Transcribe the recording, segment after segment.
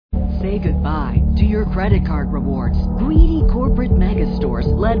say goodbye to your credit card rewards. Greedy corporate mega stores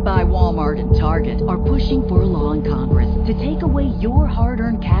led by Walmart and Target are pushing for a law in Congress to take away your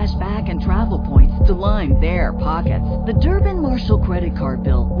hard-earned cash back and travel points to line their pockets. The Durbin-Marshall credit card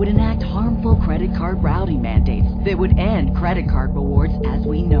bill would enact harmful credit card routing mandates that would end credit card rewards as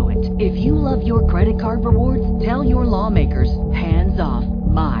we know it. If you love your credit card rewards, tell your lawmakers, hands off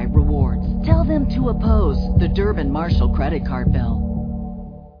my rewards. Tell them to oppose the Durbin-Marshall credit card bill.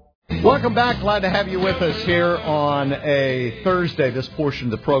 Welcome back. Glad to have you with us here on a Thursday. This portion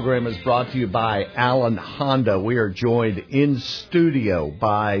of the program is brought to you by Allen Honda. We are joined in studio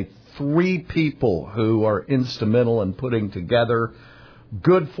by three people who are instrumental in putting together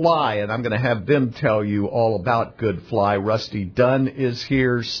Good Fly, and I'm going to have them tell you all about Good Fly. Rusty Dunn is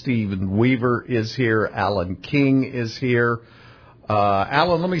here. Stephen Weaver is here. Alan King is here.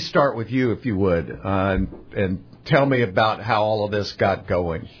 Alan, let me start with you, if you would, and tell me about how all of this got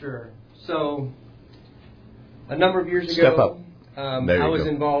going. Sure. So, a number of years ago, Step up. I was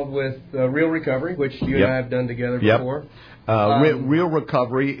involved with Real Recovery, which you and I have done together before. Real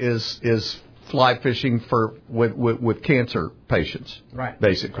Recovery is fly fishing with cancer patients, right?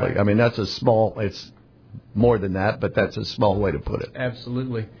 Basically, right. I mean it's more than that, but that's a small way to put it.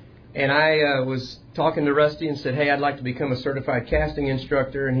 Absolutely. And I was talking to Rusty and said, hey, I'd like to become a certified casting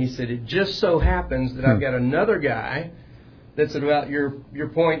instructor. And he said, it just so happens that I've got another guy that's at about your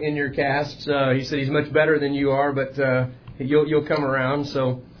point in your casts. He said he's much better than you are, but you'll come around.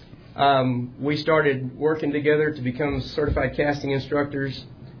 So we started working together to become certified casting instructors.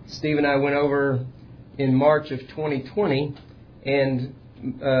 Steve and I went over in March of 2020 and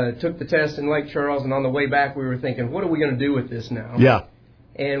took the test in Lake Charles. And on the way back, we were thinking, what are we going to do with this now? Yeah.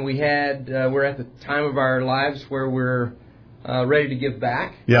 And we're at the time of our lives where we're ready to give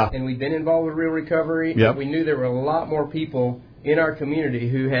back. Yeah. And we've been involved with Real Recovery. Yep. We knew there were a lot more people in our community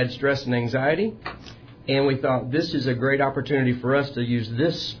who had stress and anxiety. And we thought this is a great opportunity for us to use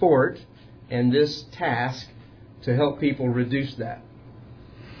this sport and this task to help people reduce that.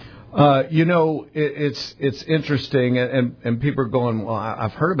 It's interesting, and people are going, well,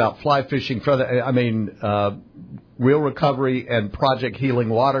 I've heard about fly fishing. Real Recovery and Project Healing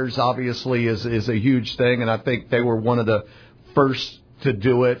Waters obviously is a huge thing, and I think they were one of the first to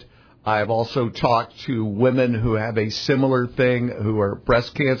do it. I've also talked to women who have a similar thing, who are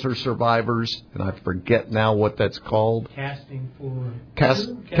breast cancer survivors, and I forget now what that's called. Casting for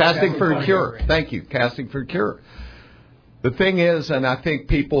a Cure. Thank you, Casting for a Cure. The thing is, and I think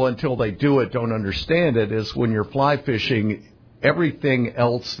people, until they do it, don't understand it, is when you're fly fishing, everything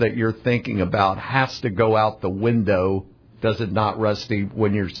else that you're thinking about has to go out the window, does it not, Rusty,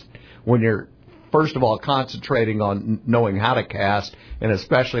 when you're first of all concentrating on knowing how to cast, and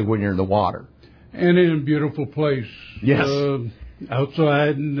especially when you're in the water. And in a beautiful place. Yes.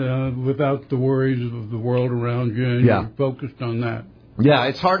 Outside and without the worries of the world around you, and you're focused on that. Yeah,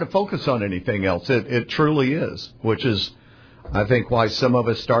 it's hard to focus on anything else. It truly is, which is, I think, why some of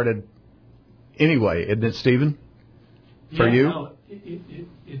us started anyway, isn't it, Stephen? For you? No,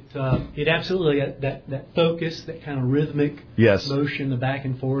 it absolutely, that focus, that kind of rhythmic motion, the back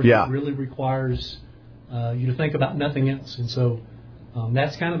and forth, it really requires you to think about nothing else. And so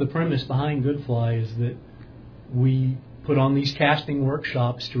that's kind of the premise behind Good Fly, is that we put on these casting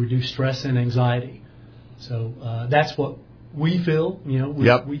workshops to reduce stress and anxiety. So that's what we feel.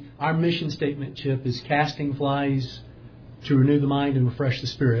 Our mission statement, Chip, is casting flies to renew the mind and refresh the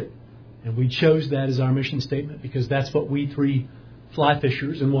spirit. And we chose that as our mission statement because that's what we three fly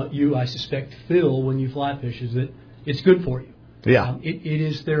fishers, and what you, I suspect, feel when you fly fish, is that it's good for you. Yeah. It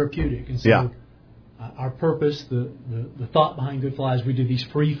is therapeutic. And so our purpose, the thought behind Good Fly, is we do these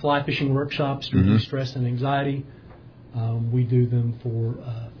free fly fishing workshops to reduce stress and anxiety. We do them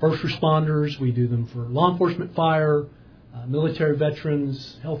for first responders. We do them for law enforcement, fire, military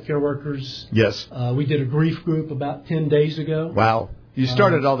veterans, healthcare workers. Yes. We did a grief group about 10 days ago. Wow. You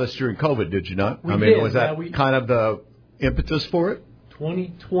started all this during COVID, did you not? Was that kind of the impetus for it?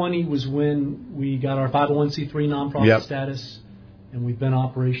 2020 was when we got our 501c3 nonprofit status, and we've been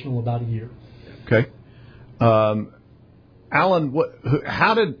operational about a year. Okay. Alan,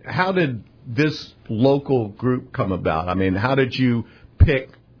 how did this local group come about? I mean, how did you pick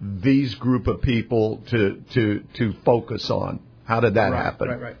these group of people to focus on? How did that happen?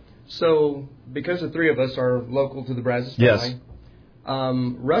 Right. So, because the three of us are local to the Brazos Valley,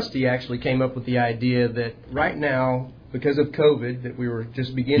 Rusty actually came up with the idea that right now, because of COVID that we were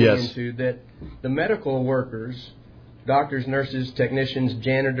just beginning into, that the medical workers, doctors, nurses, technicians,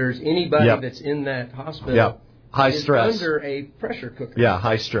 janitors, anybody that's in that hospital high stress under a pressure cooker. Yeah,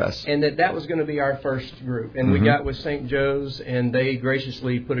 high stress. And that was going to be our first group. And we got with St. Joe's, and they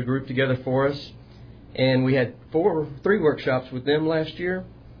graciously put a group together for us. And we had 3 workshops with them last year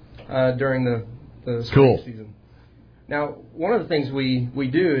during the spring season. Now, one of the things we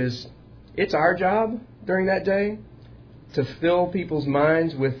do is it's our job during that day to fill people's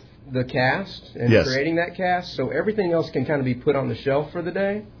minds with the cast and creating that cast, so everything else can kind of be put on the shelf for the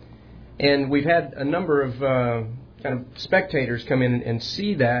day. And we've had a number of kind of spectators come in and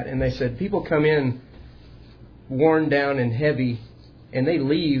see that, and they said people come in worn down and heavy, and they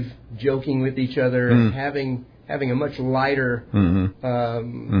leave joking with each other and having a much lighter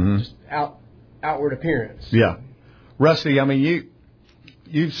just outward appearance. Yeah. Rusty, I mean,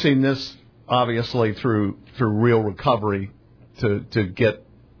 you've seen this obviously through real recovery to get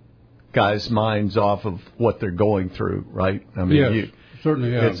guys' minds off of what they're going through, right? I mean, yes,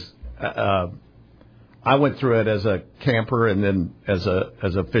 certainly have. I went through it as a camper and then as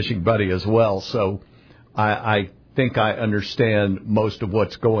a fishing buddy as well, so I think I understand most of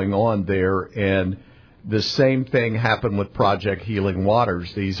what's going on there. And the same thing happened with Project Healing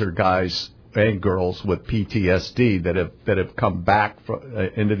Waters. These are guys and girls with PTSD that have come back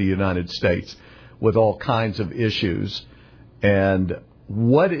into the United States with all kinds of issues. And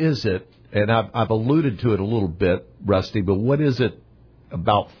what is it, and I've alluded to it a little bit, Rusty, but what is it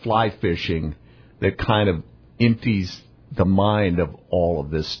about fly fishing that kind of empties the mind of all of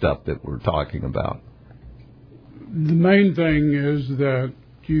this stuff that we're talking about? The main thing is that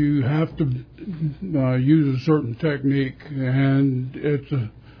you have to use a certain technique, and it's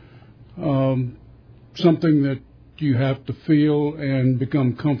something that you have to feel and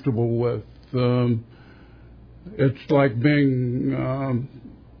become comfortable with. It's like being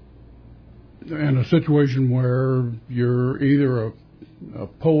in a situation where you're either a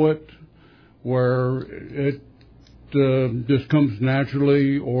poet, where it just comes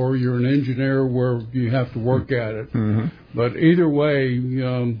naturally, or you're an engineer where you have to work at it. Mm-hmm. But either way,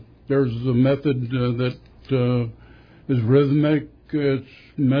 there's a method that is rhythmic. It's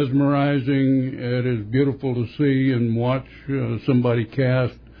mesmerizing. It is beautiful to see and watch somebody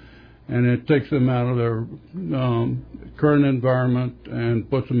cast, and it takes them out of their current environment and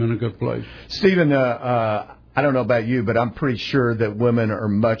puts them in a good place. Stephen, I don't know about you, but I'm pretty sure that women are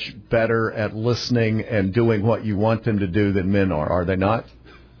much better at listening and doing what you want them to do than men are they not?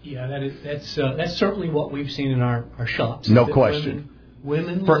 Yeah, that's certainly what we've seen in our shops. No question.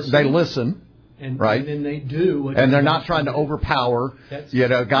 Women listen. They listen. Right. And then they do. And they're not trying to overpower.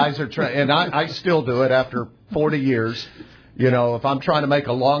 Guys are trying, and I still do it after 40 years. If I'm trying to make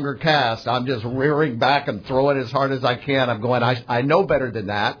a longer cast, I'm just rearing back and throwing as hard as I can. I'm going, I know better than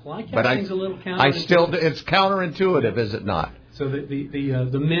that. But it's counterintuitive, is it not? So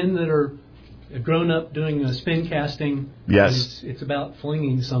the men that are grown up doing spin casting, yes, it's about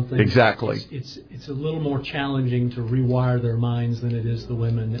flinging something. Exactly. It's a little more challenging to rewire their minds than it is the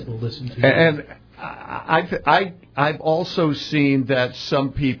women that will listen to you. And I've also seen that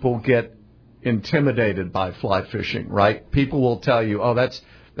some people get intimidated by fly fishing, right? People will tell you, oh, that's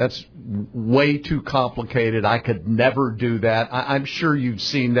way too complicated. I could never do that. I'm sure you've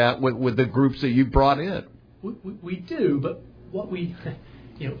seen that with the groups that you brought in. We do, but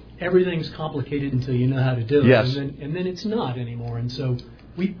everything's complicated until you know how to do it. Yes. And then it's not anymore. And so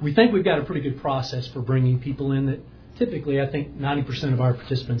we think we've got a pretty good process for bringing people in that typically I think 90% of our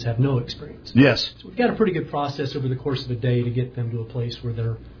participants have no experience. Yes. So we've got a pretty good process over the course of a day to get them to a place where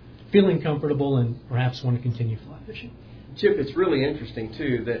they're feeling comfortable and perhaps want to continue fly fishing. Chip, it's really interesting,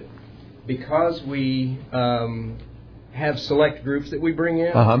 too, that because we have select groups that we bring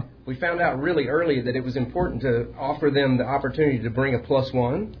in, we found out really early that it was important to offer them the opportunity to bring a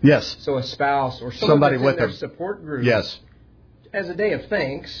 +1. Yes. So a spouse or somebody with their support group. Yes. As a day of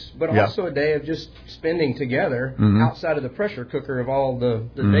thanks, but also a day of just spending together outside of the pressure cooker of all the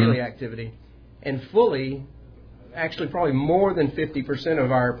daily activity. And actually probably more than 50%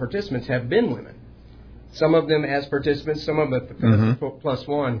 of our participants have been women. Some of them as participants, some of them as +1.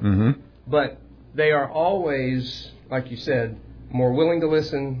 Mm-hmm. But they are always, like you said, more willing to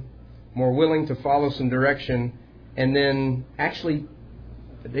listen, more willing to follow some direction, and then actually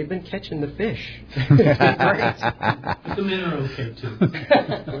they've been catching the fish. It's been great. But the men are okay, too.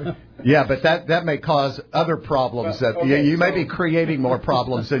 Yeah, but that may cause other problems. You may be creating more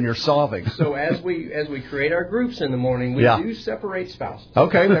problems than you're solving. So as we create our groups in the morning, we do separate spouses.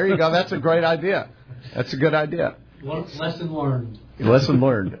 Okay, there you go. That's a great idea. That's a good idea. Lesson learned. Lesson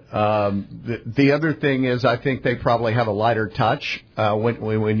learned. The other thing is I think they probably have a lighter touch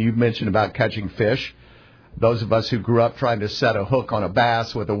when you mentioned about catching fish. those of us who grew up trying to set a hook on a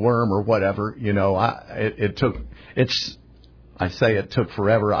bass with a worm or whatever, it took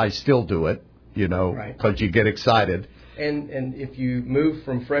forever. I still do it, because you get excited. And if you move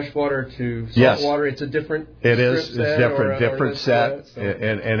from freshwater to saltwater, it's a different. It is. It's different set, so.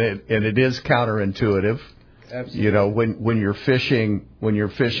 and it is counterintuitive. Absolutely. When you're fishing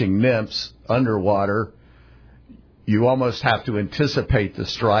nymphs underwater, you almost have to anticipate the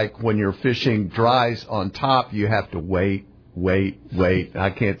strike. When you're fishing dries on top, you have to wait. I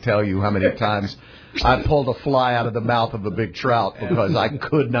can't tell you how many times I pulled a fly out of the mouth of a big trout because I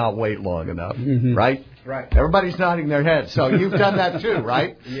could not wait long enough. Mm-hmm. Right. Everybody's nodding their heads. So you've done that too,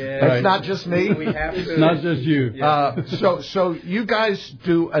 right? Yeah. It's not just me. We have to. It's not just you. Yeah. So you guys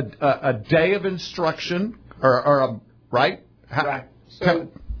do a day of instruction, right? Right.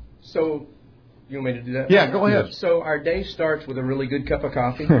 So you want me to do that? Yeah, go ahead. So our day starts with a really good cup of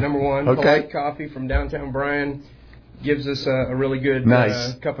coffee. Number one, Polite Coffee from downtown Bryan gives us a really good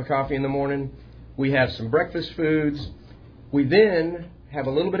cup of coffee in the morning. We have some breakfast foods. We then have a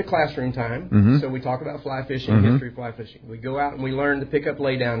little bit of classroom time. Mm-hmm. So we talk about fly fishing, mm-hmm. history of fly fishing. We go out and we learn to pick up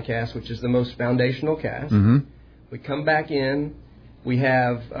laydown cast, which is the most foundational cast. Mm-hmm. We come back in. We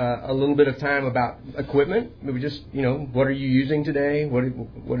have a little bit of time about equipment. We just, what are you using today?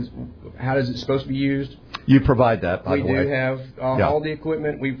 How is it supposed to be used? You provide that, by the way. We do have all the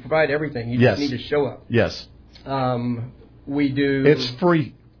equipment. We provide everything. You just need to show up. Yes. We do. It's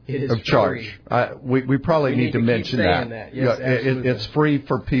free. It is of charge. We probably need to mention that. Yes, it's free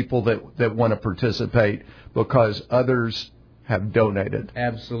for people that want to participate because others have donated.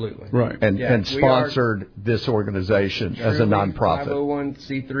 Absolutely. Right. And sponsored this organization as a nonprofit.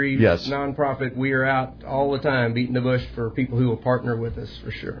 501c3 nonprofit. We are out all the time beating the bush for people who will partner with us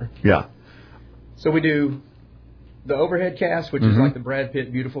for sure. Yeah. So we do the overhead cast, which mm-hmm. is like the Brad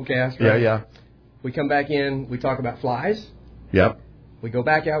Pitt beautiful cast. Right? Yeah. We come back in. We talk about flies. Yep. We go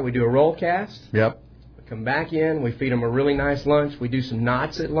back out. We do a roll cast. Yep. We come back in. We feed them a really nice lunch. We do some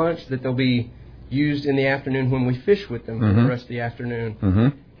knots at lunch that they'll be used in the afternoon when we fish with them mm-hmm. for the rest of the afternoon. Mm-hmm.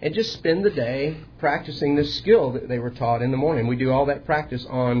 And just spend the day practicing this skill that they were taught in the morning. We do all that practice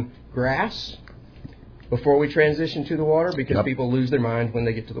on grass before we transition to the water because yep. people lose their mind when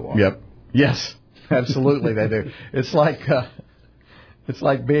they get to the water. Yep. Yes, absolutely they do. It's like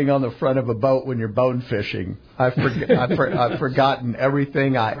being on the front of a boat when you're bone fishing. I've forgotten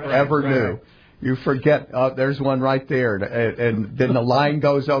everything I ever knew. You forget, there's one right there, and then the line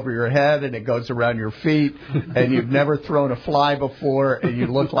goes over your head, and it goes around your feet, and you've never thrown a fly before, and you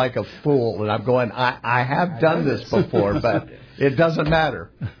look like a fool. And I'm going, I have done this before, but it doesn't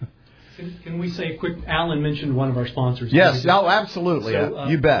matter. Can we say a quick, Alan mentioned one of our sponsors. Yes, absolutely. So,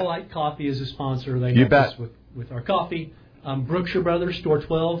 you bet. Polite Coffee is a sponsor. They help us with our coffee. Brookshire Brothers, Store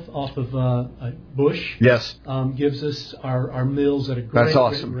 12, off of Bush, yes, gives us our meals at a great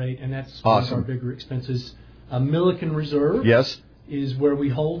rate, and that's one of our bigger expenses. Milliken Reserve, yes, is where we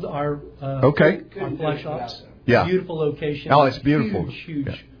hold our fly shops. Yeah, beautiful location. Oh, it's beautiful,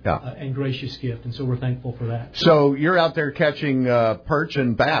 huge, and gracious gift, and so we're thankful for that. So you're out there catching perch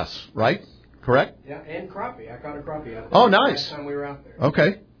and bass, right? Correct? Yeah, and crappie. I caught a crappie out there. Oh, nice. Last time we were out there.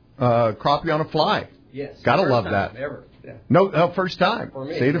 Okay, crappie on a fly. Yes, gotta love that. Ever. Yeah. No, first time. For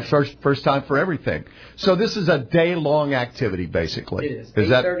me, see, the first time for everything. So this is a day-long activity, basically. It is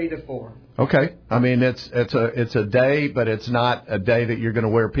 8:30 to 4. Okay. I mean, it's a day, but it's not a day that you're going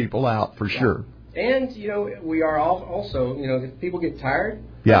to wear people out for sure. And we are also if people get tired,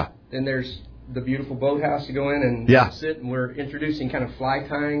 then there's the beautiful boathouse to go in and sit, and we're introducing kind of fly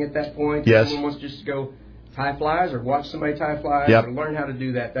tying at that point. Yes. If someone wants just to go tie flies or watch somebody tie flies or learn how to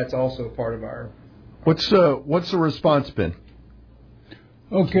do that, that's also part of our. What's the response been?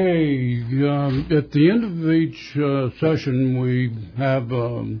 Okay, at the end of each session, we have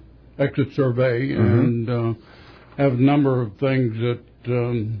exit survey mm-hmm. and have a number of things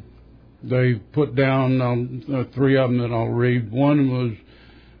that they put down. 3 of them that I'll read. One was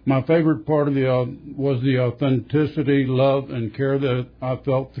my favorite part of was the authenticity, love, and care that I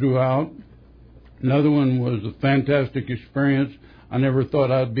felt throughout. Another one was a fantastic experience. I never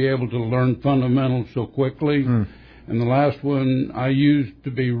thought I'd be able to learn fundamentals so quickly. Mm. And the last one, I used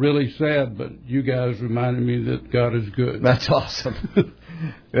to be really sad, but you guys reminded me that God is good. That's awesome.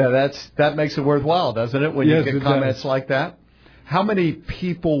 that makes it worthwhile, doesn't it, when you get comments like that? How many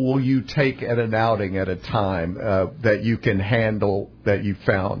people will you take at an outing at a time that you can handle that you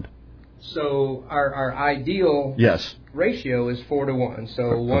found? So our ideal ratio is 4 to 1.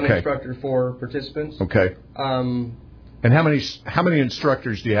 So one instructor, 4 participants. Okay. And how many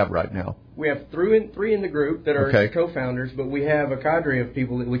instructors do you have right now? We have three in the group that are co-founders, but we have a cadre of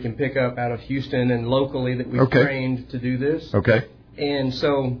people that we can pick up out of Houston and locally that we've trained to do this. Okay. And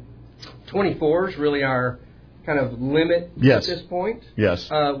so 24 is really our kind of limit at this point. Yes.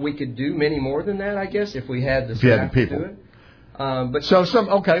 We could do many more than that, I guess, if we had the staff to do it.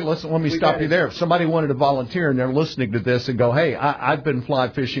 Let me stop you there. If somebody wanted to volunteer and they're listening to this and go, hey, I've been fly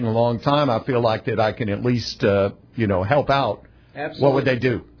fishing a long time. I feel like that I can at least, help out. Absolutely. What would they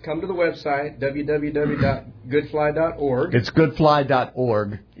do? Come to the website, www.goodfly.org. It's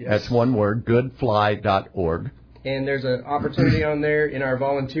goodfly.org. Yes. That's one word, goodfly.org. And there's an opportunity on there in our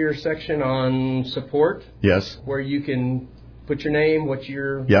volunteer section on support. Yes. Where you can put your name, what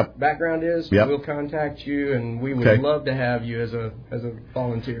your background is. Yep. We'll contact you, and we would love to have you as a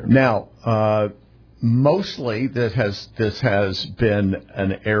volunteer. Now, mostly this has been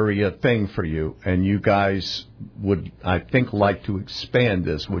an area thing for you, and you guys would, I think, like to expand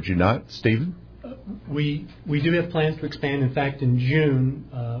this. Would you not, Stephen? We do have plans to expand. In fact, in June,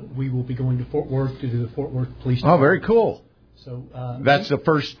 we will be going to Fort Worth to do the Fort Worth Police Department. Oh, very cool. So that's the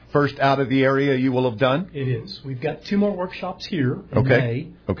first out of the area you will have done? It is. We've got 2 more workshops here in May.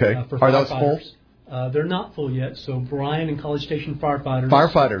 Okay. For Are those full? They're not full yet. So Bryan and College Station firefighters.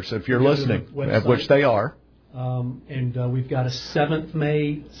 Firefighters, if you're listening, at which they are. And we've got a 7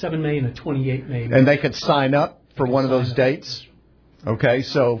 May, and a 28 May. And they could sign up for one of those dates? Okay,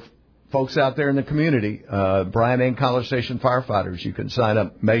 so folks out there in the community, Bryan and College Station firefighters, you can sign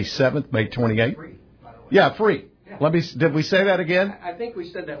up May 7th, May 28th. Free, by the way. Yeah, free. Yeah. Did we say that again? I think we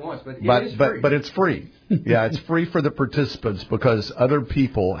said that once, but it is free. But it's free. Yeah, it's free for the participants because other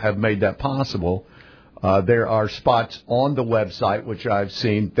people have made that possible. There are spots on the website, which I've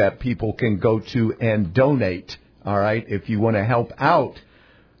seen, that people can go to and donate, all right, if you want to help out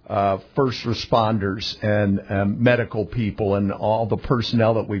first responders and medical people and all the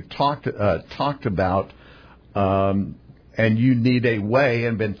personnel that we've talked about, and you need a way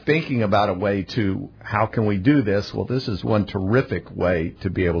and been thinking about a way to how can we do this? Well, this is one terrific way to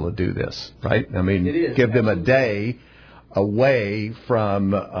be able to do this, right? I mean, give them a day away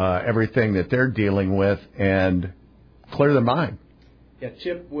from everything that they're dealing with and clear their mind. Yeah,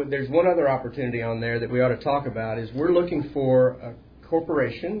 Chip, there's one other opportunity on there that we ought to talk about is we're looking for a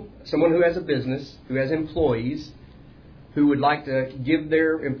corporation, someone who has a business, who has employees, who would like to give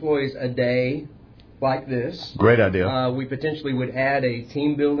their employees a day like this. Great idea. We potentially would add a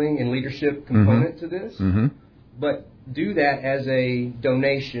team building and leadership component to this, but do that as a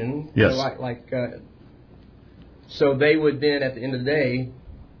donation. Yes. So they would then, at the end of the day,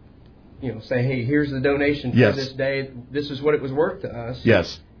 say, hey, here's the donation for this day. This is what it was worth to us.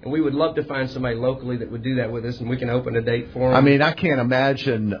 Yes. And we would love to find somebody locally that would do that with us, and we can open a date for them. I mean, I can't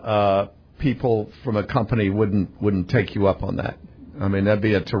imagine people from a company wouldn't take you up on that. I mean, that'd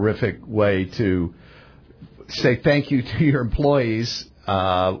be a terrific way to say thank you to your employees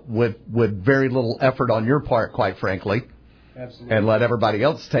with very little effort on your part, quite frankly. Absolutely. And let everybody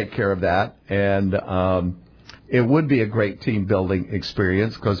else take care of that. And it would be a great team building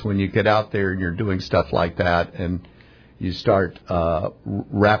experience because when you get out there and you're doing stuff like that and you start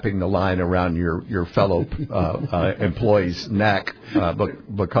wrapping the line around your fellow employee's neck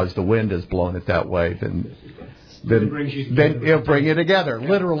because the wind is blowing it that way, then it'll bring you together,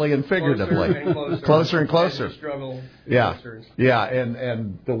 literally and figuratively. Closer and closer. Yeah.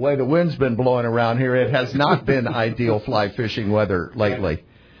 And the way the wind's been blowing around here, it has not been ideal fly fishing weather lately.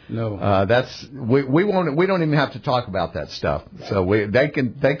 No. We don't even have to talk about that stuff. So they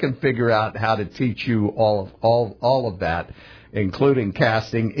can figure out how to teach you all of that, including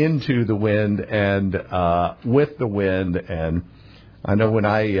casting into the wind and with the wind. And I know when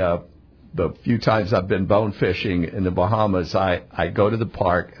the few times I've been bone fishing in the Bahamas, I go to the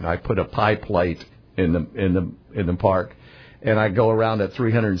park and I put a pie plate in the park, and I go around at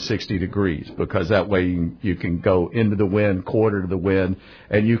 360 degrees because that way you can go into the wind, quarter to the wind,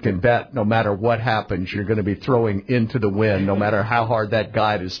 and you can bet no matter what happens, you're going to be throwing into the wind no matter how hard that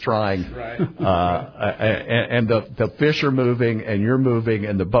guide is trying. Right. And the fish are moving, and you're moving,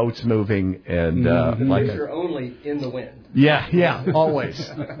 and the boat's moving, and the fish are only in the wind. Yeah, always.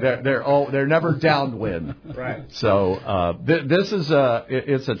 They're never downwind. Right. So this is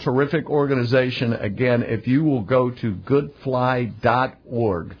it's a terrific organization. Again, if you will go to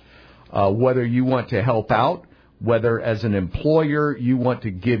goodfly.org, whether you want to help out, whether as an employer you want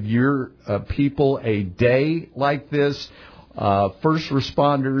to give your people a day like this, first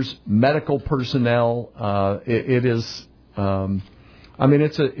responders, medical personnel, it is.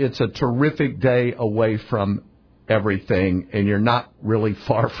 It's a terrific day away from everything, and you're not really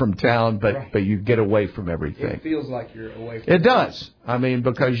far from town, but you get away from everything. It feels like you're away from it. It does. I mean,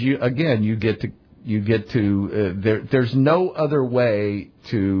 because you get to there's no other way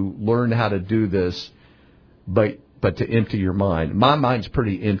to learn how to do this, but to empty your mind. My mind's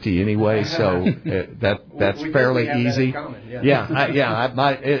pretty empty anyway, so that's fairly easy.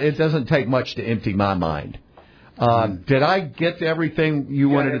 That it doesn't take much to empty my mind. Did I get to everything you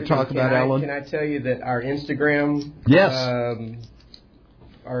wanted to talk about, Alan? Can I tell you that our Instagram? Yes.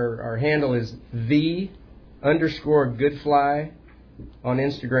 Our handle is _goodfly on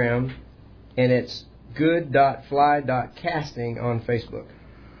Instagram, and it's good.fly.casting on Facebook.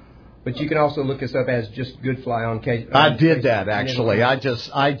 But you can also look us up as just Good Fly on Facebook. I did that actually. I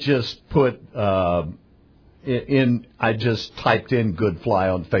just put I just typed in Good Fly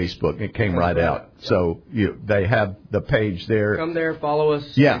on Facebook. It came right out. So they have the page there. Come there, follow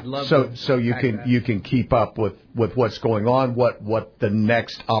us. Yeah. So you can keep up with what's going on, what the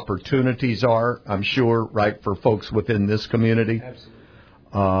next opportunities are. I'm sure, right, for folks within this community.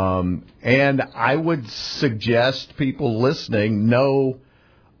 Absolutely. And I would suggest people listening know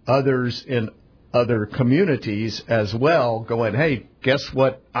others in other communities as well, going, hey, guess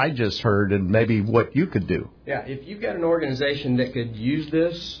what I just heard, and maybe what you could do. Yeah, if you've got an organization that could use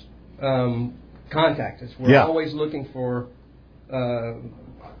this, contact us. We're always looking for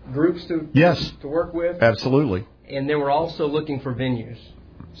groups to work with. Absolutely. And then we're also looking for venues.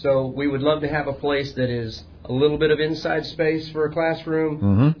 So we would love to have a place that is a little bit of inside space for a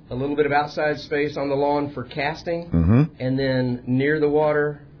classroom, a little bit of outside space on the lawn for casting, and then near the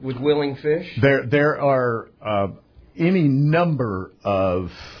water with willing fish. There are any number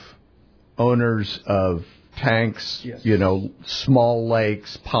of owners of tanks, small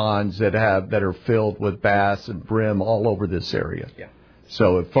lakes, ponds that are filled with bass and brim all over this area. Yeah.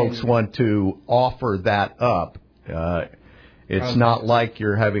 So if folks want to offer that up, it's not like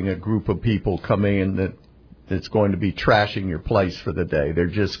you're having a group of people coming in that's going to be trashing your place for the day. They're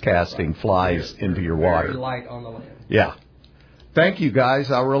just casting flies into your water. Very light on the land. Yeah. Thank you,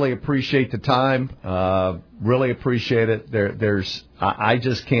 guys. I really appreciate the time. Really appreciate it. I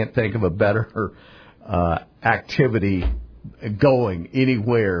just can't think of a better activity going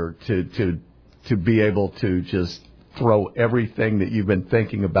anywhere to be able to just throw everything that you've been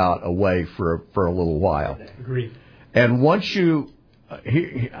thinking about away for a little while. Agreed. And once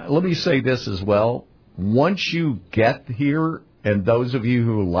let me say this as well. Once you get here, and those of you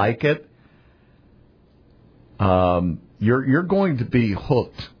who like it, you're going to be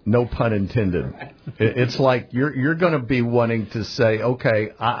hooked, no pun intended. It's like you're going to be wanting to say,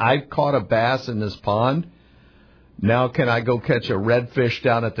 okay, I caught a bass in this pond. Now can I go catch a redfish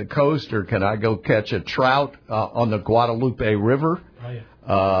down at the coast, or can I go catch a trout on the Guadalupe River?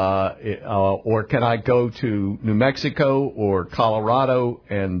 Or can I go to New Mexico or Colorado?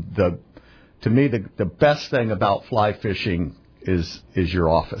 And to me, the best thing about fly fishing is your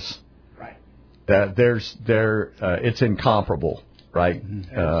office. It's incomparable, right?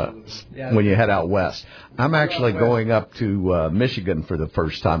 When you head out west. I'm actually going up to Michigan for the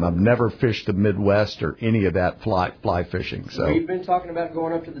first time. I've never fished the Midwest or any of that fly fishing. So we've been talking about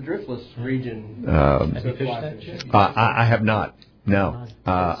going up to the driftless region. Have you fished that yet? I have not. No,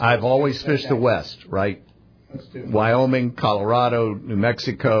 I've always fished the West, right? Wyoming, Colorado, New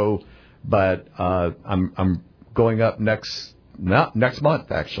Mexico, but I'm going up next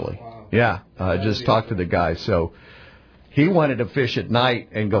month actually. Wow. Yeah, I just talked to the guy. So he wanted to fish at night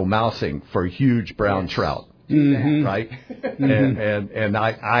and go mousing for huge brown trout, right? And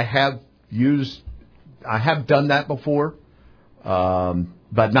I have done that before,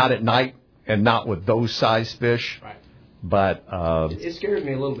 but not at night and not with those size fish. Right. But it scares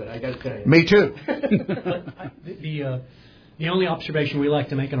me a little bit, I got to tell you. Me too. The only observation we like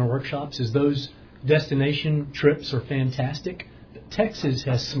to make in our workshops is those destination trips are fantastic. Texas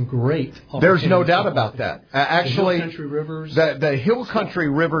has some great opportunities. There's no doubt about that. Actually, the Hill Country rivers. The Hill Country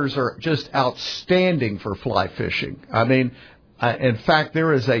rivers are just outstanding for fly fishing. I mean, in fact,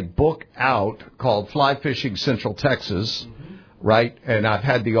 there is a book out called Fly Fishing Central Texas, right? And I've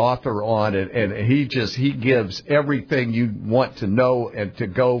had the author on it, and he gives everything you want to know and to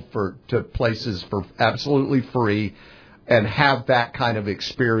go to places for absolutely free. And have that kind of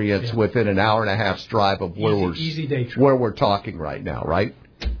experience within an hour and a half's drive of where we're talking right now, right?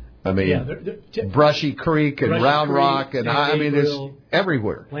 I mean, Brushy Creek and Round Rock, and I mean, it's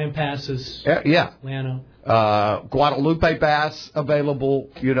everywhere. Lampasas, Llano, Guadalupe bass available.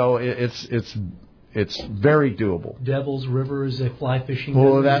 It's very doable. Devil's River is a fly fishing.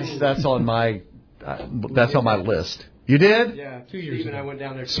 Well, that's on my list. You did? Yeah, 2 years ago. I went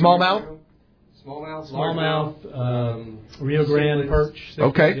down there. Smallmouth. Smallmouth, Rio Grande perch.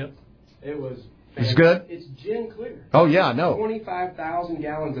 Okay. Yep. It was. It's good? It's gin clear. Oh, yeah, I know. 25,000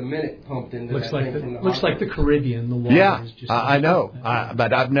 gallons a minute pumped into looks that like thing from the looks like the Caribbean. The water is just I know,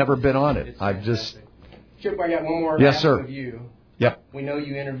 but I've never been on it. I've just... Chip, I got one more yes, sir. of you. Yep. We know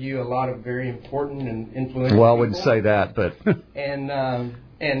you interview a lot of very important and influential Well, I people. wouldn't say that, but... and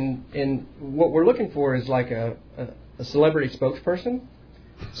what we're looking for is like a celebrity spokesperson.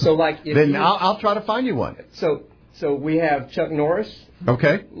 So like... Then I'll try to find you one. So we have Chuck Norris.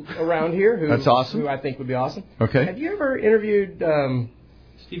 Okay. Around here, that's awesome. Who I think would be awesome. Okay. Have you ever interviewed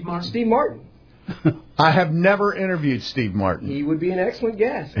Steve Martin? Steve Martin. I have never interviewed Steve Martin. He would be an excellent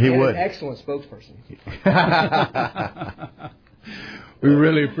guest. He would. An excellent spokesperson. We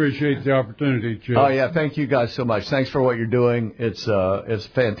really appreciate the opportunity, Chip. Oh yeah, thank you guys so much. Thanks for what you're doing. It's a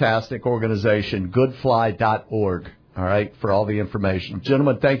fantastic organization. Goodfly.org. All right, for all the information,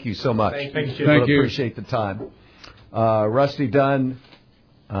 gentlemen. Thank you so much. Thank you. Thank you. Appreciate the time. Rusty Dunn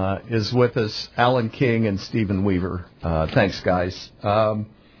is with us. Alan King and Stephen Weaver. Thanks, guys.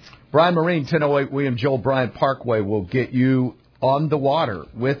 Brian Marine, 1008 William Joel Bryant Parkway will get you on the water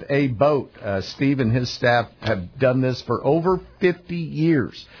with a boat. Steve and his staff have done this for over 50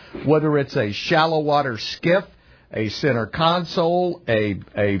 years. Whether it's a shallow water skiff, a center console, a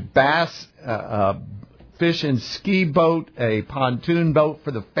bass fish and ski boat, a pontoon boat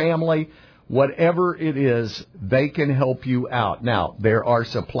for the family, whatever it is, they can help you out. Now, there are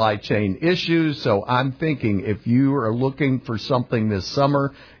supply chain issues, so I'm thinking if you are looking for something this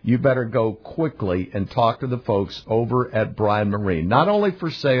summer, you better go quickly and talk to the folks over at Brian Marine. Not only for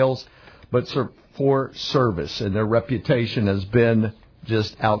sales, but for service. And their reputation has been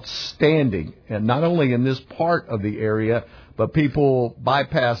just outstanding. And not only in this part of the area, but people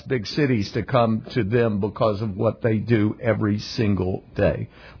bypass big cities to come to them because of what they do every single day.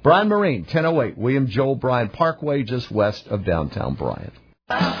 Brian Marine, 1008 William Joel Bryant Parkway, just west of downtown Bryant.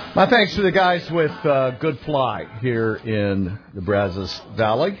 My thanks to the guys with Good Fly here in the Brazos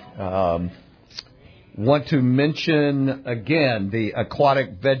Valley. Want to mention again the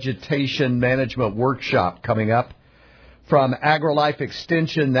Aquatic Vegetation Management Workshop coming up from AgriLife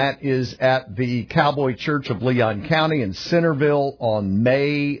Extension. That is at the Cowboy Church of Leon County in Centerville on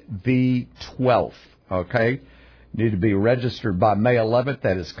May the 12th. Okay? Need to be registered by May 11th.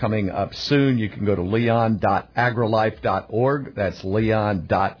 That is coming up soon. You can go to leon.agrilife.org. That's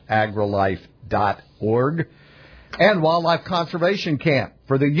leon.agrilife.org. And Wildlife Conservation Camp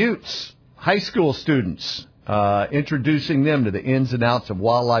for the Utes, high school students, introducing them to the ins and outs of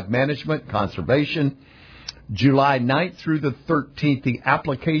wildlife management, conservation. July 9th through the 13th. The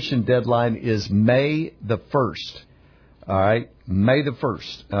application deadline is May the 1st. All right, May the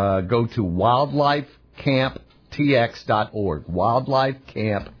 1st. Go to wildlifecamptx.org.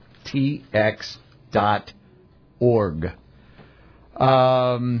 Wildlifecamptx.org.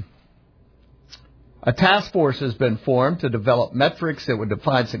 A task force has been formed to develop metrics that would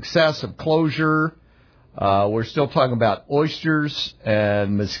define success of closure. We're still talking about oysters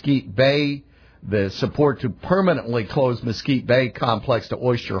and Mesquite Bay. The support to permanently close Mesquite Bay Complex to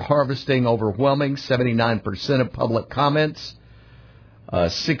oyster harvesting, overwhelming, 79% of public comments.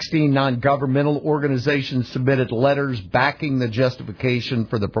 16 non-governmental organizations submitted letters backing the justification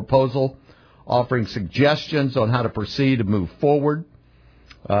for the proposal, offering suggestions on how to proceed and move forward.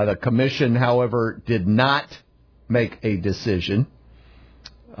 The commission, however, did not make a decision.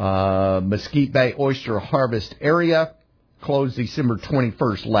 Mesquite Bay Oyster Harvest Area, closed December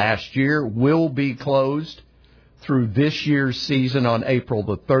 21st last year, will be closed through this year's season on April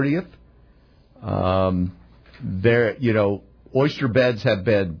the 30th. Oyster beds have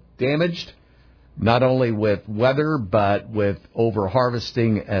been damaged, not only with weather, but with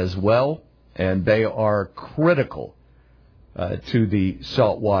over-harvesting as well, and they are critical to the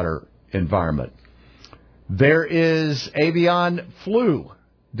saltwater environment. There is avian flu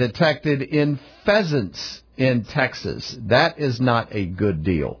detected in pheasants in Texas. That is not a good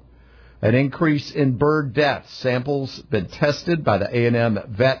deal. An increase in bird deaths. Samples been tested by the A&M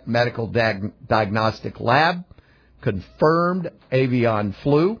Vet Medical Diagnostic Lab. Confirmed avian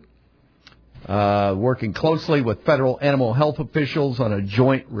flu. Working closely with federal animal health officials on a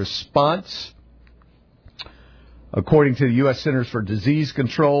joint response. According to the U.S. Centers for Disease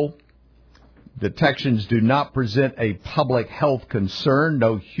Control, detections do not present a public health concern.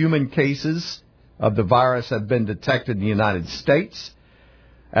 No human cases of the virus have been detected in the United States.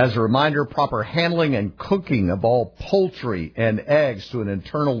 As a reminder, proper handling and cooking of all poultry and eggs to an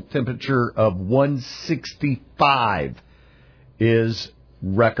internal temperature of 165 is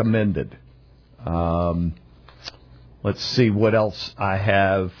recommended. Let's see what else I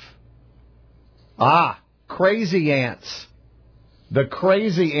have Crazy ants. The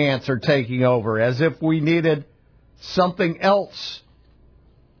crazy ants are taking over, as if we needed something else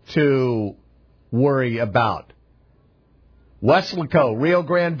to worry about. Weslaco, Rio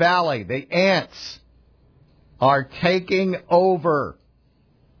Grande Valley, the ants are taking over.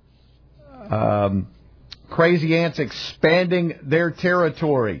 Crazy ants expanding their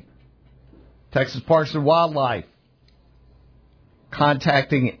territory. Texas Parks and Wildlife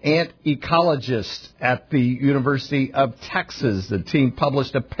contacting ant ecologists at the University of Texas. The team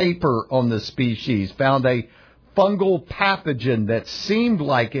published a paper on the species, found a fungal pathogen that seemed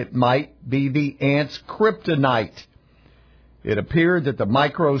like it might be the ant's kryptonite. It appeared that the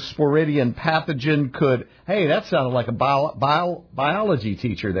microsporidian pathogen could... Hey, that sounded like a biology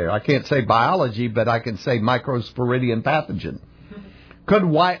teacher there. I can't say biology, but I can say microsporidian pathogen. Could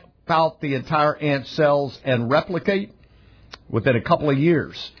wipe out the entire ant cells and replicate within a couple of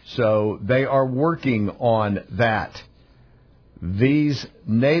years. So they are working on that. These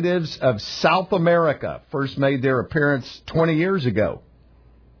natives of South America first made their appearance 20 years ago,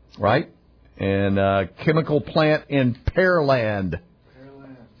 right? And a chemical plant in Pearland.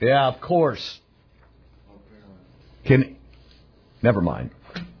 Yeah, of course. Never mind.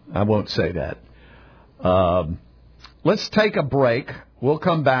 I won't say that. Let's take a break. We'll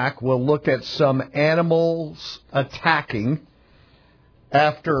come back. We'll look at some animals attacking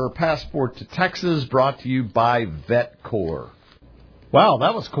after Passport to Texas, brought to you by VetCor. Wow,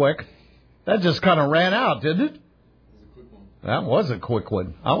 that was quick. That just kind of ran out, didn't it? That was a quick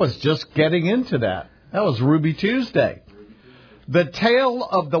one. I was just getting into that. That was Ruby Tuesday. The tale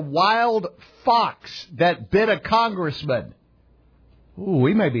of the wild fox that bit a congressman. Ooh,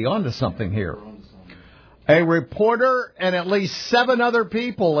 we may be onto something here. A reporter and at least 7 other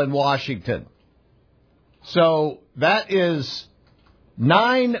people in Washington. So that is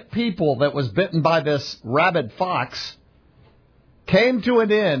 9 people that was bitten by this rabid fox. Came to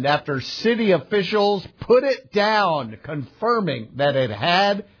an end after city officials put it down, confirming that it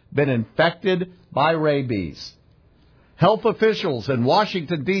had been infected by rabies. Health officials in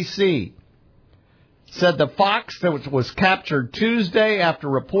Washington, D.C. said the fox that was captured Tuesday after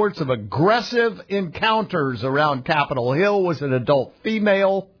reports of aggressive encounters around Capitol Hill was an adult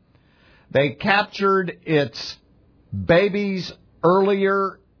female. They captured its babies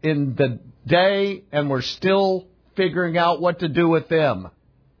earlier in the day and were still figuring out what to do with them.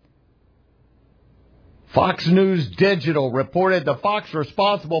 Fox News Digital reported the fox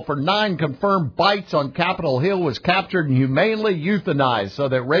responsible for 9 confirmed bites on Capitol Hill was captured and humanely euthanized so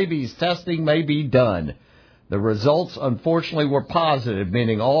that rabies testing may be done. The results, unfortunately, were positive,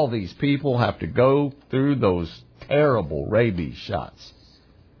 meaning all these people have to go through those terrible rabies shots.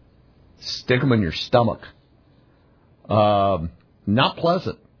 Stick them in your stomach. Not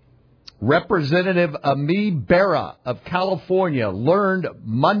pleasant. Representative Ami Bera of California learned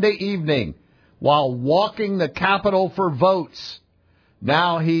Monday evening while walking the Capitol for votes.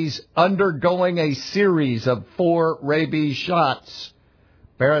 Now he's undergoing a series of 4 rabies shots.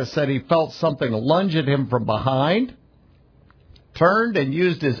 Bera said he felt something lunge at him from behind, turned and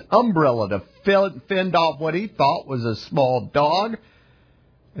used his umbrella to fend off what he thought was a small dog,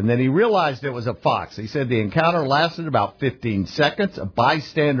 and then he realized it was a fox. He said the encounter lasted about 15 seconds. A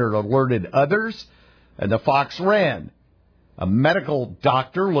bystander alerted others, and the fox ran. A medical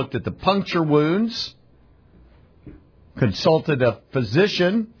doctor looked at the puncture wounds, consulted a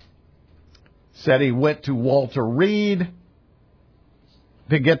physician, said he went to Walter Reed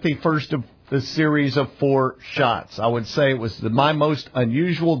to get the first of the series of 4 shots. I would say it was my most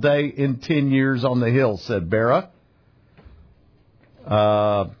unusual day in 10 years on the Hill, said Bera.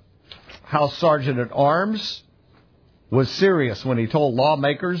 House Sergeant at Arms was serious when he told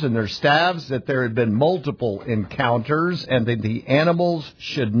lawmakers and their staffs that there had been multiple encounters and that the animals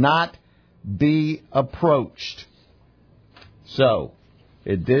should not be approached. So,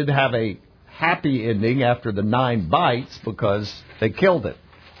 it did have a happy ending after the 9 bites because they killed it.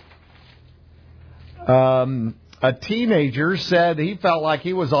 A teenager said he felt like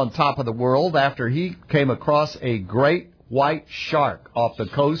he was on top of the world after he came across a great white shark off the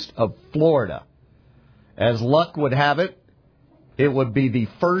coast of Florida. As luck would have it, it would be the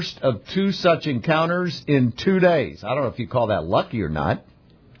first of 2 such encounters in 2 days. I don't know if you call that lucky or not.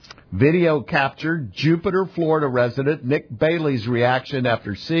 Video captured Jupiter, Florida resident Nick Bailey's reaction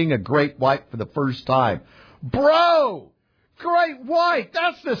after seeing a great white for the first time. Bro, great white,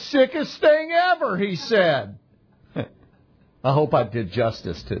 that's the sickest thing ever, he said. I hope I did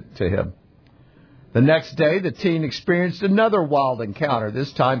justice to him. The next day, the teen experienced another wild encounter,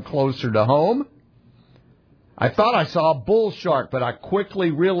 this time closer to home. I thought I saw a bull shark, but I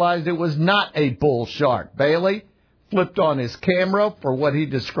quickly realized it was not a bull shark. Bailey flipped on his camera for what he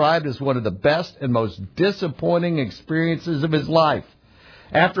described as one of the best and most disappointing experiences of his life.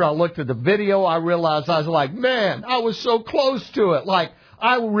 After I looked at the video, I realized I was like, man, I was so close to it. Like,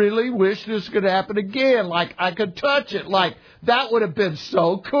 I really wish this could happen again. Like, I could touch it. Like, that would have been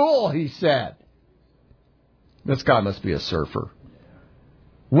so cool, he said. This guy must be a surfer.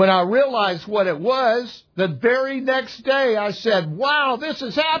 When I realized what it was, the very next day I said, wow, this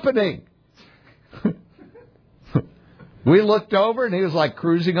is happening. We looked over and he was like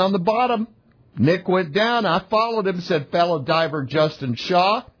cruising on the bottom. Nick went down. I followed him, said fellow diver Justin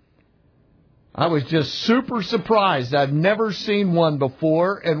Shaw. I was just super surprised. I've never seen one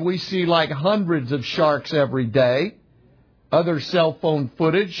before, and we see like hundreds of sharks every day. Other cell phone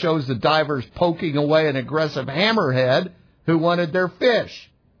footage shows the divers poking away an aggressive hammerhead who wanted their fish.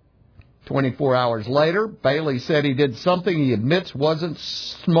 24 hours later, Bailey said he did something he admits wasn't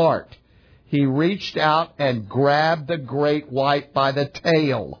smart. He reached out and grabbed the great white by the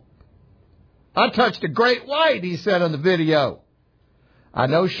tail. I touched a great white, he said on the video. I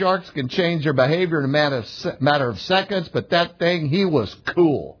know sharks can change their behavior in a matter of seconds, but that thing, he was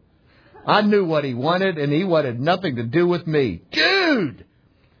cool. I knew what he wanted, and he wanted nothing to do with me. Dude!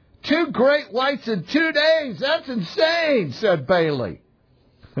 2 great whites in 2 days! That's insane, said Bailey.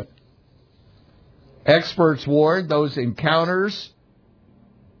 Experts warn those encounters,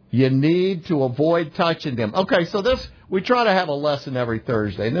 you need to avoid touching them. Okay, so we try to have a lesson every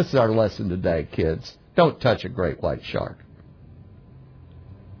Thursday, and this is our lesson today, kids. Don't touch a great white shark.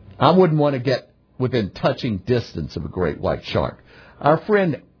 I wouldn't want to get within touching distance of a great white shark. Our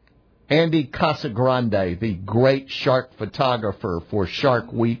friend Andy Casagrande, the great shark photographer for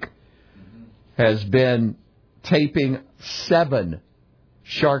Shark Week, has been taping 7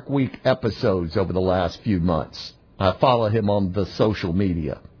 Shark Week episodes over the last few months. I follow him on the social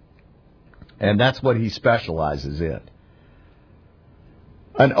media. And that's what he specializes in.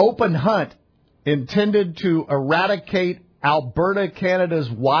 An open hunt intended to eradicate Alberta, Canada's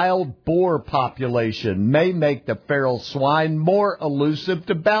wild boar population may make the feral swine more elusive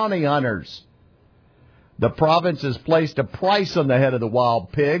to bounty hunters. The province has placed a price on the head of the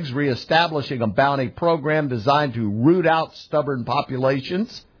wild pigs, reestablishing a bounty program designed to root out stubborn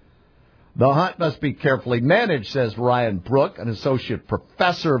populations. The hunt must be carefully managed, says Ryan Brook, an associate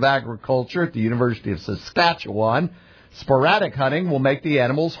professor of agriculture at the University of Saskatchewan. Sporadic hunting will make the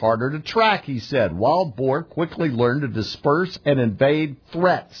animals harder to track, he said. Wild boar quickly learn to disperse and evade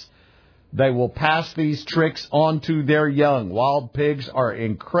threats. They will pass these tricks on to their young. Wild pigs are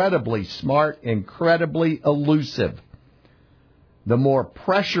incredibly smart, incredibly elusive. The more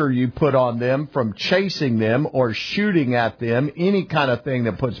pressure you put on them from chasing them or shooting at them, any kind of thing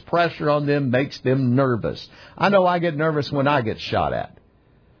that puts pressure on them makes them nervous. I know I get nervous when I get shot at.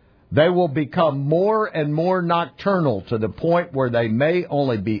 They will become more and more nocturnal to the point where they may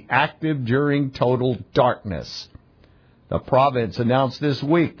only be active during total darkness. The province announced this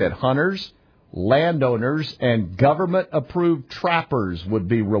week that hunters, landowners, and government-approved trappers would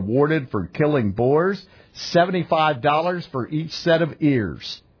be rewarded for killing boars, $75 for each set of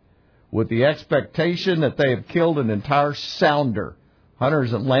ears, with the expectation that they have killed an entire sounder.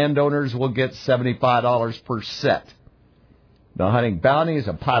 Hunters and landowners will get $75 per set. The Hunting Bounty is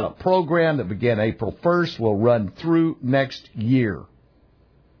a pilot program that began April 1st, will run through next year.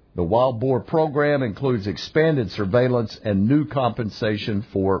 The wild boar program includes expanded surveillance and new compensation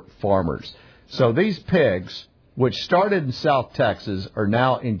for farmers. So these pigs, which started in South Texas, are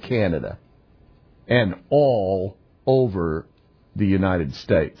now in Canada and all over the United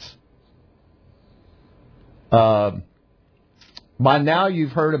States. By now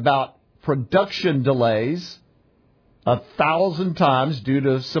you've heard about production delays 1,000 times due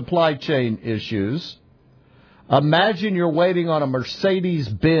to supply chain issues. Imagine you're waiting on a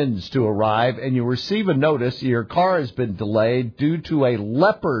Mercedes-Benz to arrive and you receive a notice your car has been delayed due to a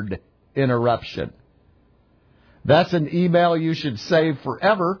leopard interruption. That's an email you should save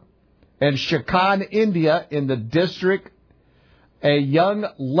forever. In Chakan, India, in the district, a young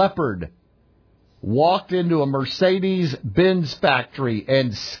leopard walked into a Mercedes-Benz factory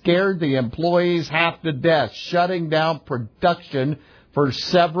and scared the employees half to death, shutting down production for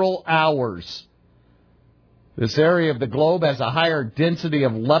several hours. This area of the globe has a higher density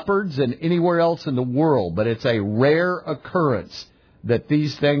of leopards than anywhere else in the world, but it's a rare occurrence that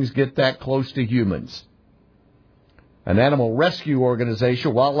these things get that close to humans. An animal rescue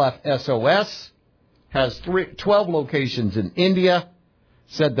organization, Wildlife SOS, has 12 locations in India,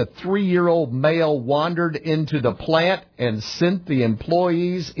 said the 3-year-old male wandered into the plant and sent the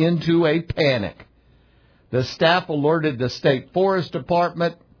employees into a panic. The staff alerted the State Forest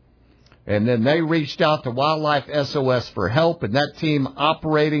Department, and then they reached out to Wildlife SOS for help, and that team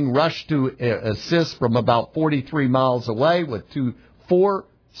operating rushed to assist from about 43 miles away with 4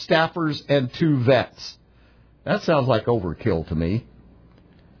 staffers and 2 vets. That sounds like overkill to me.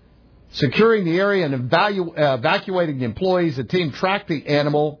 Securing the area and evacuating the employees, the team tracked the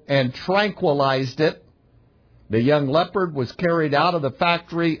animal and tranquilized it. The young leopard was carried out of the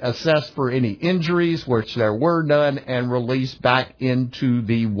factory, assessed for any injuries, which there were none, and released back into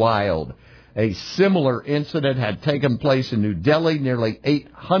the wild. A similar incident had taken place in New Delhi, nearly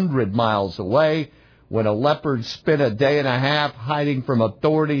 800 miles away, when a leopard spent a day and a half hiding from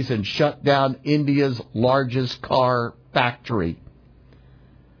authorities and shut down India's largest car factory.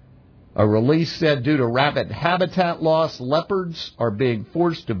 A release said due to rapid habitat loss, leopards are being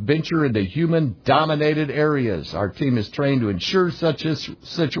forced to venture into human-dominated areas. Our team is trained to ensure such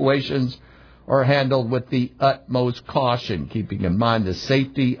situations are handled with the utmost caution, keeping in mind the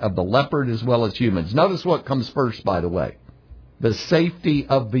safety of the leopard as well as humans. Notice what comes first, by the way. The safety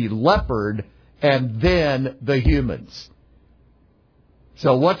of the leopard and then the humans.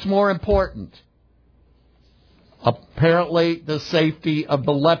 So what's more important? Apparently, the safety of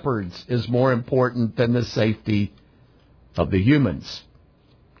the leopards is more important than the safety of the humans.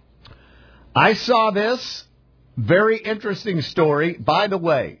 I saw this very interesting story. By the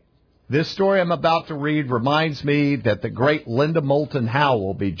way, this story I'm about to read reminds me that the great Linda Moulton Howe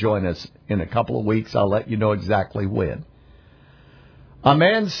will be joining us in a couple of weeks. I'll let you know exactly when. A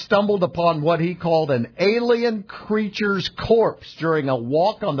man stumbled upon what he called an alien creature's corpse during a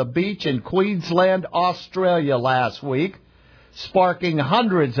walk on the beach in Queensland, Australia last week, sparking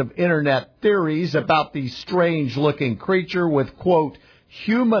hundreds of internet theories about the strange-looking creature with, quote,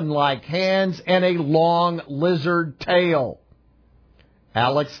 human-like hands and a long lizard tail.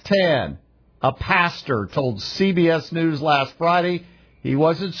 Alex Tan, a pastor, told CBS News last Friday he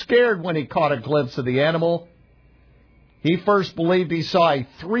wasn't scared when he caught a glimpse of the animal. He first believed he saw a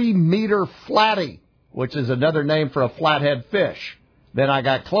 3-meter flatty, which is another name for a flathead fish. Then I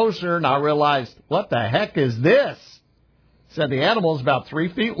got closer and I realized, what the heck is this? Said the animal is about 3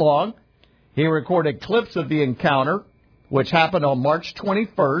 feet long. He recorded clips of the encounter, which happened on March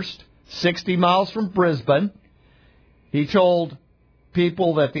 21st, 60 miles from Brisbane. He told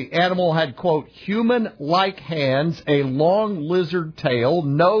people that the animal had, quote, human-like hands, a long lizard tail,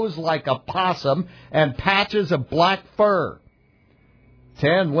 nose like a possum, and patches of black fur.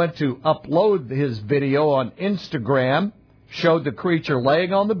 Tan went to upload his video on Instagram, showed the creature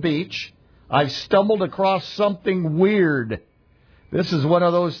laying on the beach. I stumbled across something weird. This is one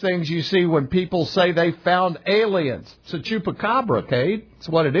of those things you see when people say they found aliens. It's a chupacabra, Cade. It's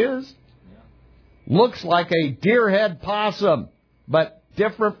what it is. Looks like a deerhead possum, but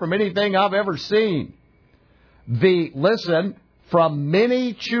different from anything I've ever seen. From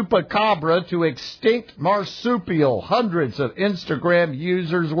mini chupacabra to extinct marsupial, hundreds of Instagram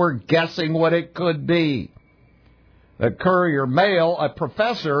users were guessing what it could be. The Courier Mail, a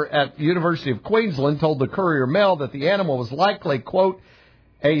professor at the University of Queensland, told the Courier Mail that the animal was likely, quote,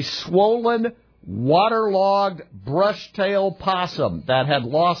 a swollen, waterlogged brush-tail possum that had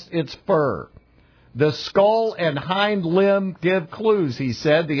lost its fur. The skull and hind limb give clues, he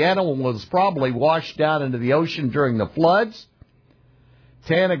said. The animal was probably washed down into the ocean during the floods.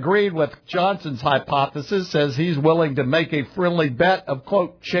 Tan agreed with Johnson's hypothesis, says he's willing to make a friendly bet of,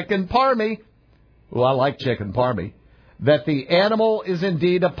 quote, chicken parmy. Well, I like chicken parmy. That the animal is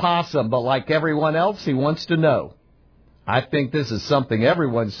indeed a possum, but like everyone else, he wants to know. I think this is something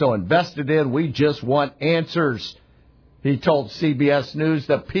everyone's so invested in, we just want answers. He told CBS News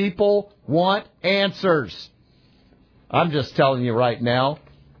that people want answers. I'm just telling you right now,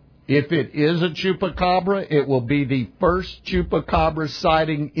 if it is a chupacabra, it will be the first chupacabra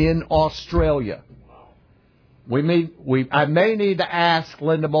sighting in Australia. I may need to ask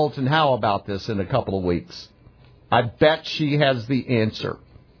Linda Moulton Howe about this in a couple of weeks. I bet she has the answer.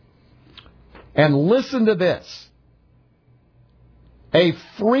 And listen to this. A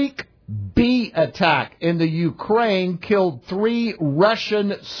freak bee attack in the Ukraine killed 3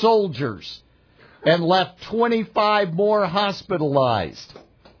 Russian soldiers and left 25 more hospitalized.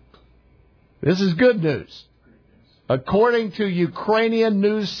 This is good news. According to Ukrainian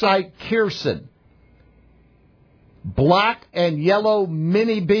news site Kherson, black and yellow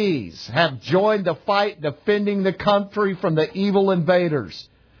mini bees have joined the fight defending the country from the evil invaders.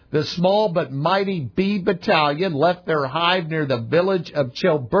 The small but mighty bee battalion left their hive near the village of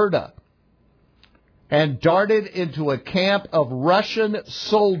Chelberta and darted into a camp of Russian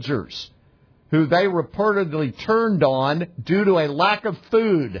soldiers who they reportedly turned on due to a lack of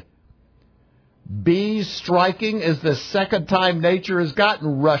food. Bees striking is the second time nature has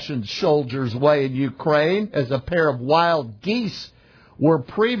gotten Russian soldiers' way in Ukraine, as a pair of wild geese were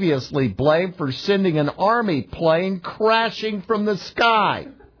previously blamed for sending an army plane crashing from the sky.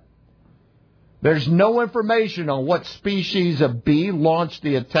 There's no information on what species of bee launched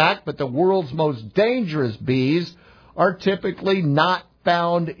the attack, but the world's most dangerous bees are typically not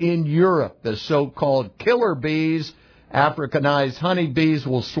found in Europe. The so-called killer bees, Africanized honeybees,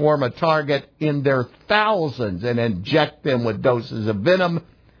 will swarm a target in their thousands and inject them with doses of venom.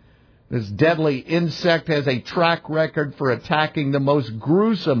 This deadly insect has a track record for attacking the most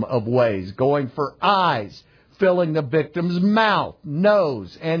gruesome of ways, going for eyes, filling the victim's mouth,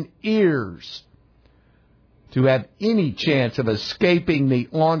 nose, and ears. To have any chance of escaping the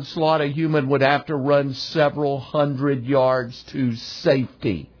onslaught, a human would have to run several hundred yards to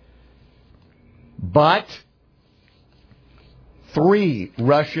safety. But 3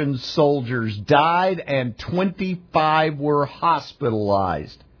 Russian soldiers died and 25 were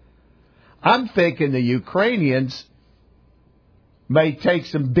hospitalized. I'm thinking the Ukrainians may take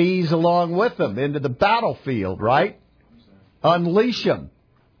some bees along with them into the battlefield, right? Unleash them.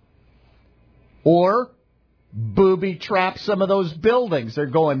 Or booby trap some of those buildings they're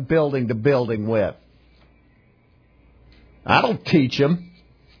going building to building with. That'll teach them.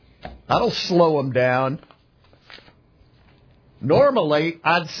 That'll slow them down. Normally,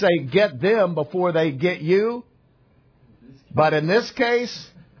 I'd say get them before they get you. But in this case,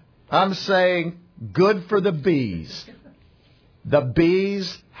 I'm saying good for the bees. The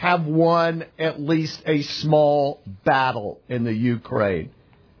bees have won at least a small battle in the Ukraine.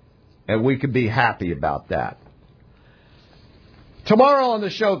 And we can be happy about that. Tomorrow on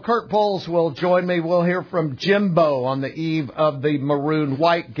the show, Kurt Bowles will join me. We'll hear from Jimbo on the eve of the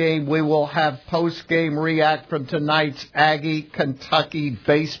Maroon-White game. We will have post-game react from tonight's Aggie-Kentucky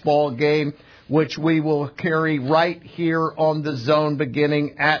baseball game, which we will carry right here on The Zone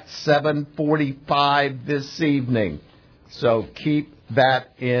beginning at 7:45 this evening. So keep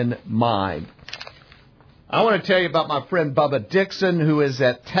that in mind. I want to tell you about my friend Bubba Dixon, who is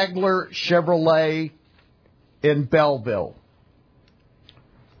at Tegler Chevrolet in Belleville.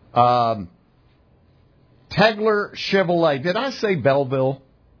 Tegler Chevrolet. Did I say Belleville?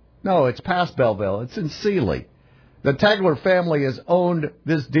 No, it's past Belleville. It's in Sealy. The Tegler family has owned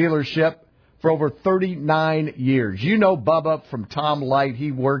this dealership for over 39 years. You know Bubba from Tom Light.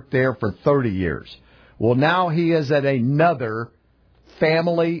 He worked there for 30 years. Well, now he is at another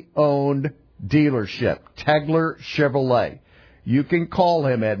family-owned dealership, Tegler Chevrolet. You can call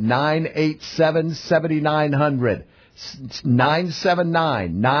him at 987-7900.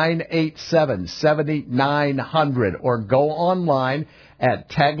 979-987-7900, or go online at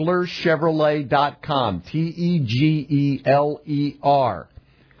TeglerChevrolet.com, Tegler.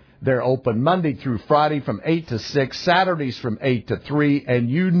 They're open Monday through Friday from 8 to 6, Saturdays from 8 to 3, and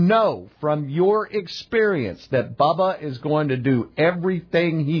you know from your experience that Bubba is going to do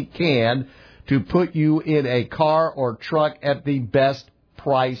everything he can to put you in a car or truck at the best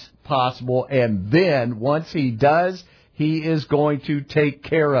price possible, and then once he does, he is going to take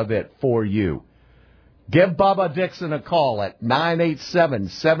care of it for you. Give Bubba Dixon a call at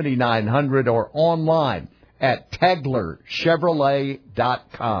 987-7900 or online at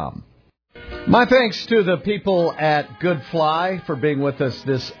TeglerChevrolet.com. My thanks to the people at Good Fly for being with us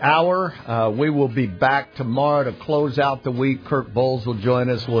this hour. We will be back tomorrow to close out the week. Kurt Bowles will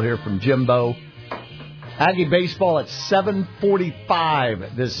join us. We'll hear from Jimbo. Aggie baseball at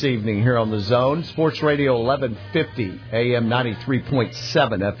 7:45 this evening here on The Zone. Sports Radio 1150, AM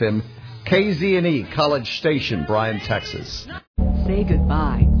 93.7 FM, KZNE, College Station, Bryan, Texas. Say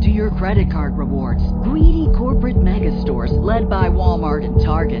goodbye to your credit card rewards. Greedy corporate mega stores, led by Walmart and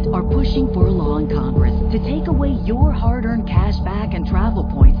Target, are pushing for a law in Congress to take away your hard-earned cash back and travel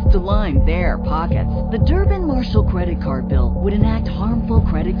points to line their pockets. The Durbin-Marshall credit card bill would enact harmful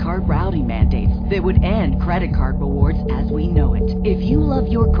credit card routing mandates that would end credit card rewards as we know it. If you love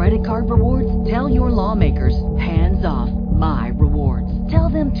your credit card rewards, tell your lawmakers, hands off my rewards. Tell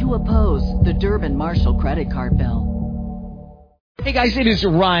them to oppose the Durbin-Marshall credit card bill. Hey guys, it is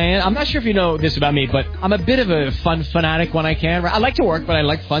Ryan. I'm not sure if you know this about me, but I'm a bit of a fun fanatic when I can. I like to work, but I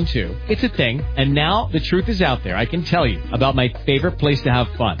like fun too. It's a thing. And now the truth is out there. I can tell you about my favorite place to have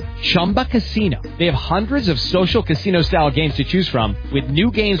fun. Chumba Casino. They have hundreds of social casino style games to choose from with new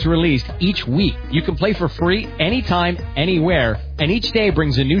games released each week. You can play for free anytime, anywhere. And each day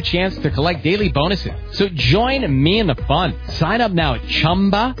brings a new chance to collect daily bonuses. So join me in the fun. Sign up now at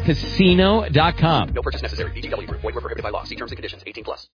ChumbaCasino.com. No purchase necessary. VGW Group. Void where prohibited by law. See terms and conditions. 18+.